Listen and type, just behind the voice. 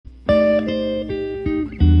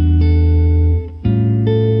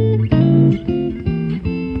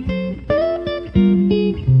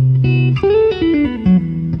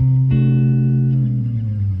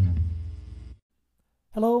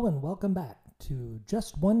to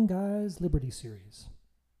Just One Guy's Liberty Series.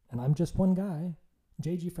 And I'm just one guy,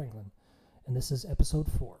 J.G. Franklin, and this is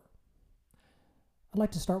episode 4. I'd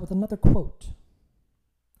like to start with another quote.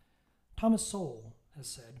 Thomas Sowell has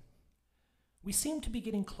said, "We seem to be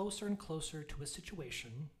getting closer and closer to a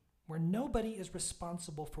situation where nobody is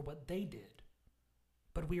responsible for what they did,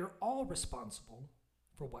 but we are all responsible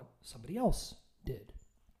for what somebody else did."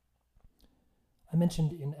 I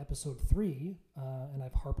mentioned in episode 3, and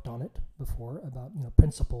I've harped on it before, about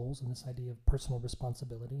principles and this idea of personal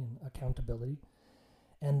responsibility and accountability,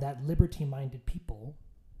 and that liberty-minded people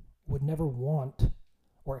would never want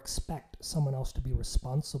or expect someone else to be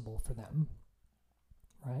responsible for them,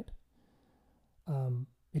 right?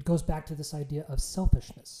 It goes back to this idea of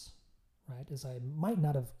selfishness, right? As I might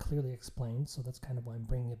not have clearly explained, so that's kind of why I'm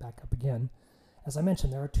bringing it back up again. As I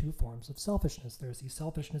mentioned, there are 2 forms of selfishness. There's the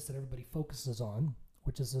selfishness that everybody focuses on,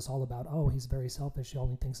 which is this all about, oh, he's very selfish, he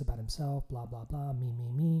only thinks about himself, blah, blah, blah,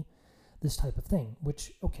 me, this type of thing,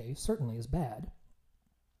 which, okay, certainly is bad.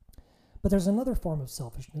 But there's another form of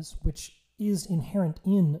selfishness which is inherent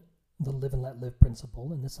in the live and let live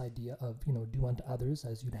principle, and this idea of, do unto others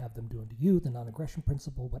as you'd have them do unto you, the non-aggression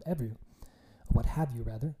principle, what have you,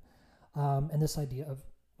 and this idea of,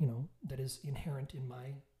 that is inherent in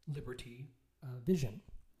my liberty vision.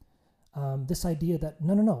 This idea that,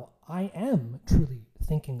 no, I am truly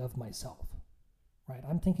thinking of myself, right?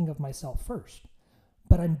 I'm thinking of myself first,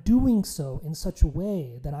 but I'm doing so in such a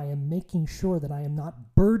way that I am making sure that I am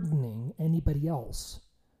not burdening anybody else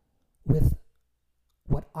with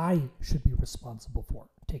what I should be responsible for,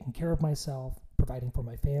 taking care of myself, providing for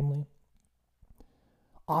my family.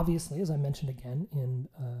 Obviously, as I mentioned again in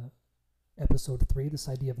episode 3, this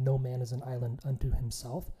idea of no man is an island unto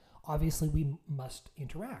himself, obviously we must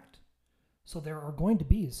interact. So there are going to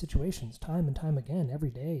be situations time and time again every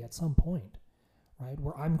day at some point, right,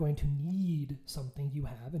 where I'm going to need something you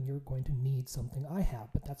have and you're going to need something I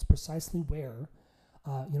have. But that's precisely where,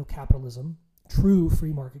 capitalism, true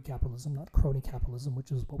free market capitalism, not crony capitalism,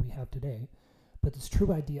 which is what we have today, but this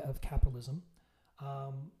true idea of capitalism,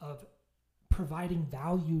 of providing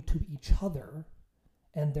value to each other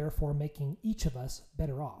and therefore making each of us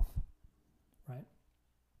better off, right?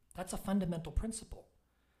 That's a fundamental principle.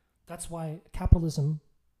 That's why capitalism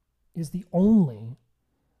is the only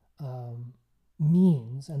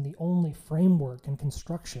means and the only framework and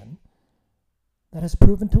construction that has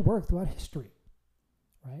proven to work throughout history,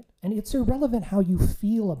 right? And it's irrelevant how you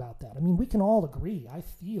feel about that. I mean, we can all agree, I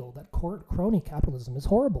feel that crony capitalism is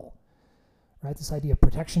horrible, right? This idea of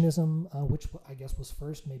protectionism, which I guess was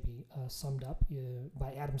first maybe summed up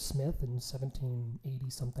by Adam Smith in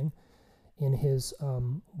 1780-something, in his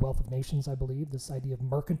Wealth of Nations, I believe, this idea of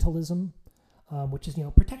mercantilism, which is,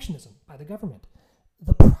 protectionism by the government.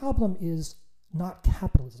 The problem is not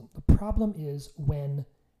capitalism. The problem is when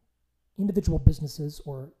individual businesses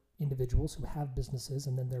or individuals who have businesses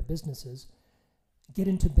and then their businesses get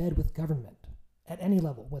into bed with government at any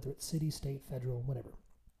level, whether it's city, state, federal, whatever.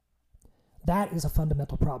 That is a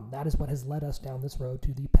fundamental problem. That is what has led us down this road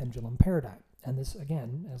to the pendulum paradigm. And this,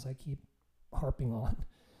 again, as I keep harping on,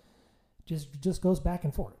 just goes back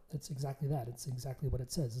and forth. It's exactly that. It's exactly what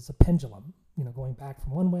it says. It's a pendulum, going back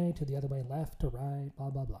from one way to the other way, left to right,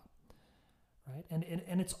 blah, blah, blah. Right?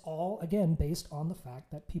 And it's all, again, based on the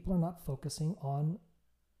fact that people are not focusing on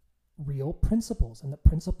real principles, and that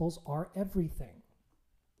principles are everything.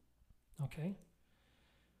 Okay?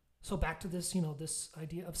 So back to this, this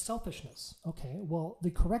idea of selfishness. Okay, well,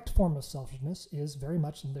 the correct form of selfishness is very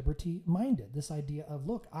much liberty-minded. This idea of,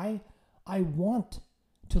 look, I want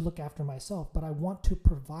to look after myself, but I want to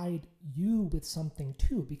provide you with something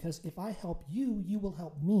too, because if I help you, you will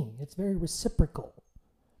help me. It's very reciprocal.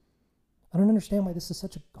 I don't understand why this is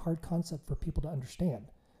such a hard concept for people to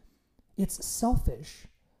understand. It's selfish,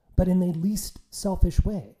 but in the least selfish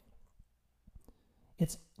way.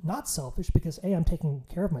 It's not selfish because A, I'm taking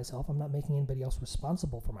care of myself, I'm not making anybody else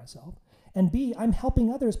responsible for myself, and B, I'm helping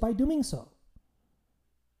others by doing so.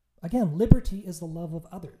 Again, liberty is the love of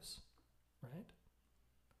others, right?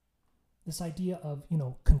 This idea of,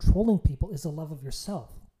 controlling people is a love of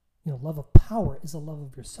yourself. Love of power is a love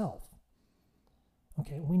of yourself.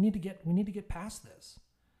 Okay, we need to get past this.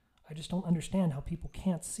 I just don't understand how people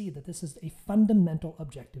can't see that this is a fundamental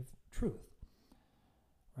objective truth,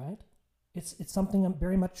 right? It's something I'm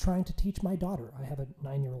very much trying to teach my daughter. I have a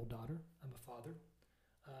 9-year-old daughter. I'm a father,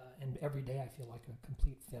 and every day I feel like a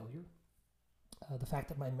complete failure. The fact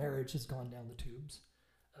that my marriage has gone down the tubes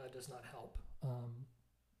does not help.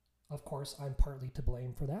 Of course, I'm partly to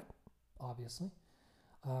blame for that, obviously.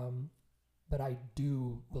 But I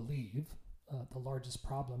do believe the largest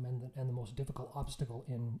problem and the most difficult obstacle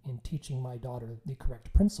in teaching my daughter the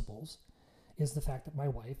correct principles is the fact that my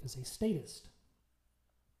wife is a statist,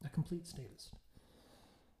 a complete statist.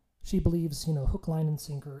 She believes, hook, line, and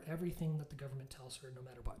sinker, everything that the government tells her, no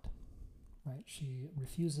matter what. Right? She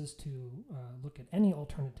refuses to look at any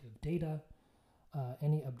alternative data,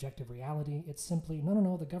 any objective reality. It's simply,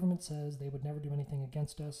 no, the government says they would never do anything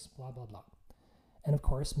against us, blah, blah, blah. And of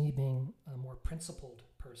course, me being a more principled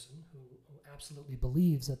person who absolutely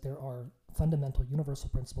believes that there are fundamental universal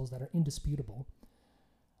principles that are indisputable,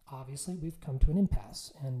 obviously we've come to an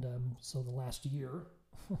impasse. And so the last year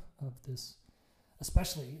of this,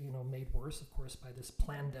 especially, made worse, of course, by this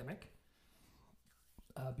pandemic,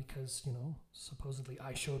 because, supposedly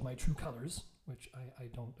I showed my true colors, which I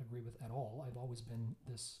don't agree with at all. I've always been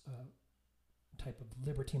this type of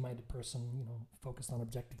liberty-minded person, focused on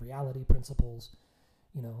objective reality principles,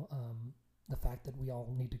 the fact that we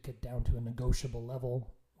all need to get down to a negotiable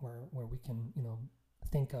level where we can,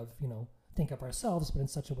 think of ourselves, but in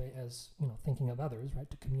such a way as, thinking of others, right,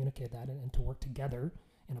 to communicate that and to work together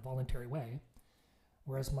in a voluntary way.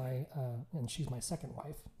 Whereas my, and she's my second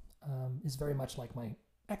wife, is very much like my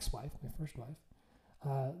ex-wife, my first wife.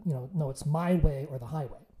 No, it's my way or the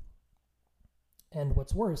highway. And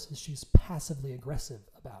what's worse is she's passively aggressive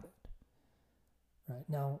about it. Right?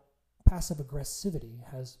 Now, passive aggressivity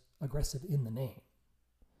has aggressive in the name.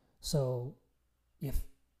 So if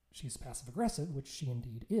she's passive aggressive, which she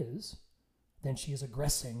indeed is, then she is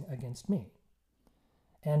aggressing against me.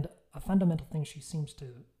 And a fundamental thing she seems to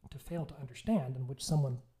fail to understand, and which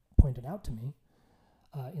someone pointed out to me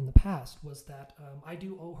in the past, was that I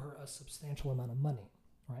do owe her a substantial amount of money,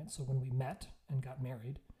 right? So when we met and got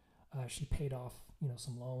married, she paid off,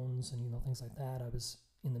 some loans and, things like that. I was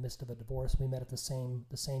in the midst of a divorce. We met at the same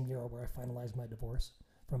year where I finalized my divorce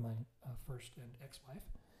from my first and ex-wife.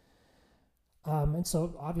 And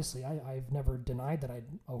so obviously I've never denied that I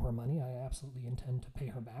owe her money. I absolutely intend to pay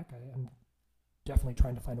her back. I'm definitely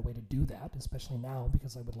trying to find a way to do that, especially now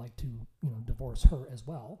because I would like to, divorce her as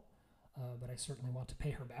well. But I certainly want to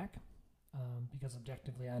pay her back because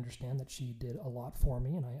objectively I understand that she did a lot for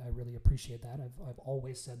me, and I really appreciate that. I've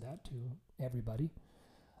always said that to everybody.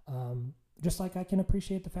 Just like I can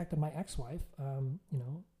appreciate the fact that my ex-wife,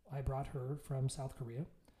 I brought her from South Korea,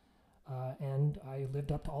 and I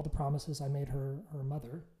lived up to all the promises I made her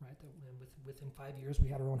mother, right? That within 5 years we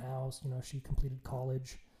had our own house. She completed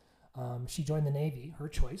college. She joined the Navy, her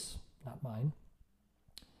choice, not mine.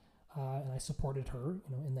 And I supported her,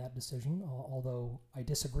 in that decision, although I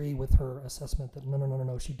disagree with her assessment that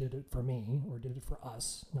no, she did it for me or did it for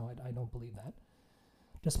us. No, I don't believe that.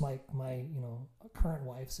 Just my current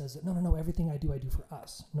wife says that no, everything I do for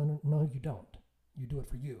us. No, you don't. You do it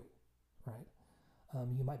for you, right?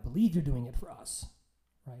 You might believe you're doing it for us,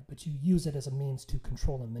 right? But you use it as a means to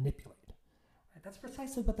control and manipulate. Right? That's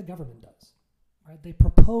precisely what the government does, right? They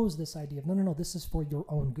propose this idea of no, this is for your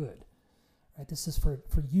own good, right? This is for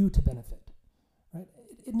you to benefit, right?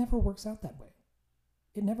 It never works out that way.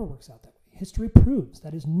 It never works out that way. History proves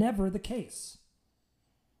that is never the case,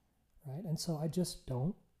 right? And so I just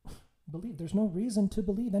don't believe. There's no reason to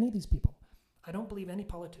believe any of these people. I don't believe any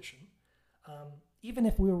politician. Even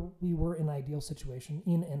if we were in an ideal situation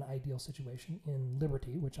in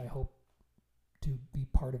liberty, which I hope to be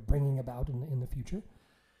part of bringing about in the future,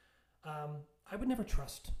 I would never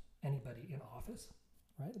trust anybody in office,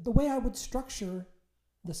 right? The way I would structure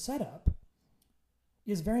the setup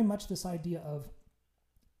is very much this idea of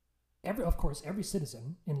every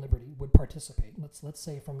citizen in liberty would participate. Let's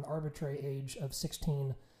say from an arbitrary age of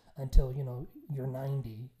 16 until you're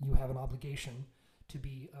 90, you have an obligation to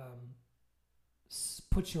be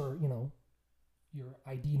put your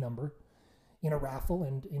ID number in a raffle,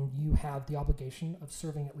 and you have the obligation of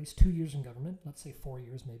serving at least 2 years in government, let's say 4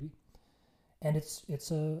 years maybe, and it's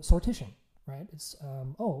a sortition, right? It's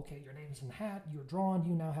okay, your name's in the hat, you're drawn,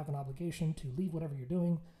 you now have an obligation to leave whatever you're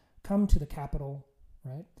doing, come to the Capitol,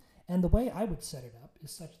 right? And the way I would set it up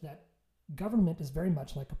is such that government is very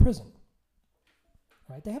much like a prison,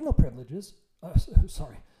 right? They have no privileges.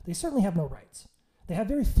 They certainly have no rights. They have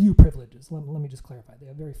very few privileges. Let me just clarify. They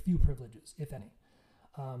have very few privileges, if any.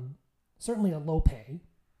 Certainly a low pay,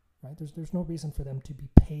 right? There's no reason for them to be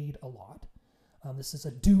paid a lot. This is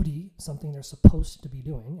a duty, something they're supposed to be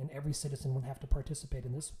doing, and every citizen would have to participate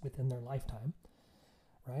in this within their lifetime,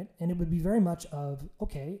 right? And it would be very much of,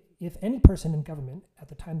 okay, if any person in government, at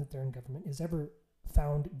the time that they're in government, is ever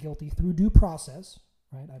found guilty through due process,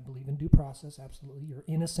 right? I believe in due process, absolutely. You're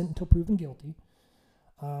innocent until proven guilty.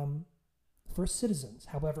 For citizens,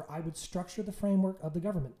 however, I would structure the framework of the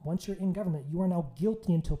government. Once you're in government, you are now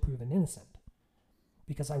guilty until proven innocent,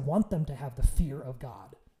 because I want them to have the fear of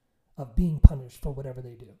God, of being punished for whatever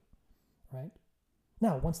they do, right?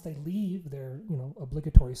 Now, once they leave their,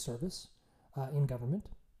 obligatory service in government,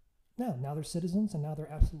 now they're citizens, and now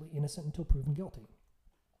they're absolutely innocent until proven guilty.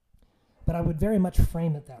 But I would very much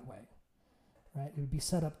frame it that way, right? It would be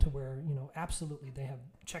set up to where, absolutely they have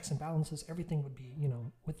checks and balances. Everything would be,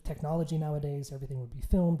 with technology nowadays, everything would be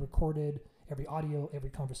filmed, recorded, every audio, every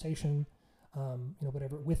conversation,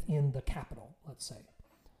 whatever, within the Capitol, let's say.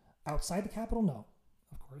 Outside the Capitol, no.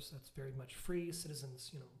 Of course, that's very much free.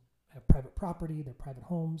 Citizens, have private property, their private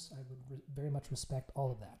homes. I would very much respect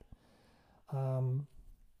all of that.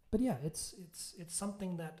 But yeah, it's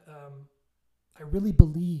something that I really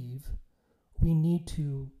believe we need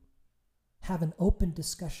to have an open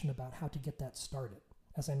discussion about how to get that started.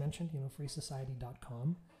 As I mentioned,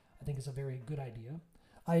 freesociety.com, I think is a very good idea.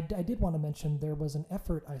 I did want to mention there was an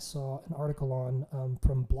effort I saw an article on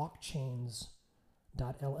from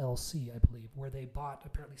blockchains.llc, I believe, where they bought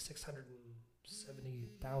apparently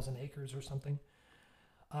 670,000 acres or something.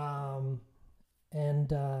 And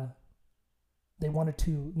they wanted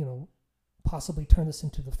to, possibly turn this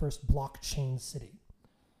into the first blockchain city.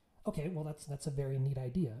 Okay, well, that's a very neat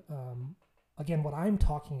idea. Again, what I'm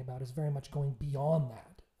talking about is very much going beyond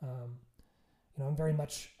that. I'm very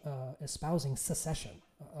much espousing secession,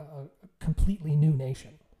 a completely new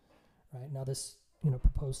nation, right? Now this,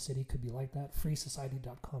 proposed city could be like that.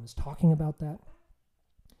 freesociety.com is talking about that.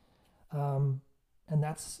 And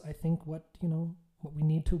that's, I think, what we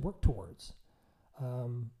need to work towards.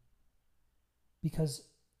 Because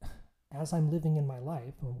as I'm living in my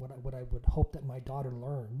life, and what I would hope that my daughter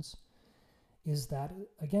learns is that,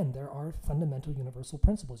 again, there are fundamental universal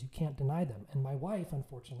principles. You can't deny them. And my wife,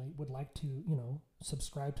 unfortunately, would like to,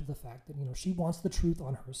 subscribe to the fact that, she wants the truth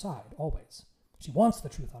on her side, always. She wants the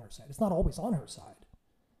truth on her side. It's not always on her side,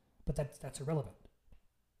 but that's irrelevant,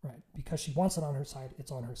 right? Because she wants it on her side,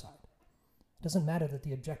 it's on her side. It doesn't matter that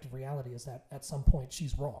the objective reality is that at some point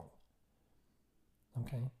she's wrong,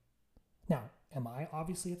 okay? Now, am I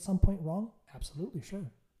obviously at some point wrong? Absolutely,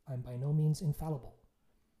 sure. I'm by no means infallible.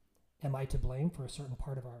 Am I to blame for a certain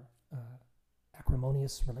part of our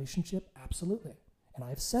acrimonious relationship? Absolutely. And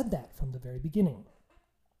I've said that from the very beginning.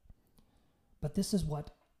 But this is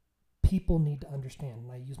what people need to understand.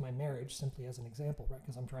 And I use my marriage simply as an example, right?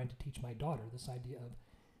 Because I'm trying to teach my daughter this idea of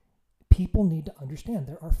people need to understand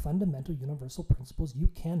there are fundamental universal principles you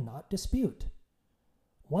cannot dispute.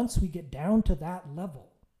 Once we get down to that level,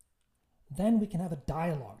 then we can have a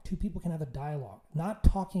dialogue. Two people can have a dialogue, not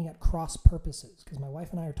talking at cross purposes, because my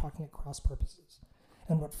wife and I are talking at cross purposes.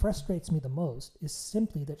 And what frustrates me the most is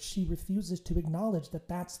simply that she refuses to acknowledge that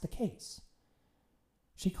that's the case.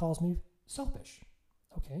 She calls me selfish.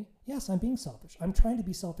 Okay, yes, I'm being selfish. I'm trying to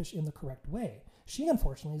be selfish in the correct way. She,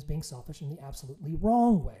 unfortunately, is being selfish in the absolutely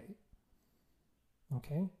wrong way.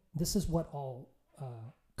 Okay, this is what all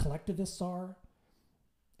collectivists are.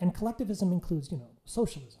 And collectivism includes,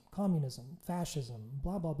 socialism, communism, fascism,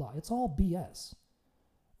 blah, blah, blah. It's all BS,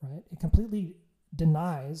 right? It completely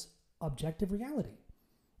denies objective reality,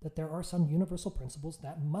 that there are some universal principles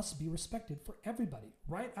that must be respected for everybody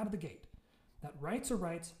right out of the gate. That rights are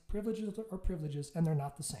rights, privileges are privileges, and they're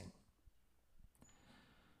not the same.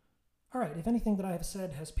 All right, if anything that I have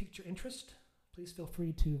said has piqued your interest, please feel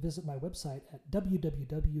free to visit my website at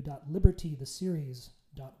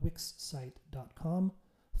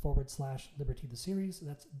www.libertytheseries.wixsite.com/liberty the series.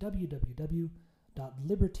 That's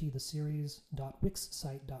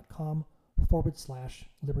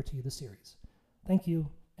www.libertytheseries.wixsite.com/liberty the series. Thank you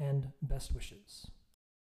and best wishes.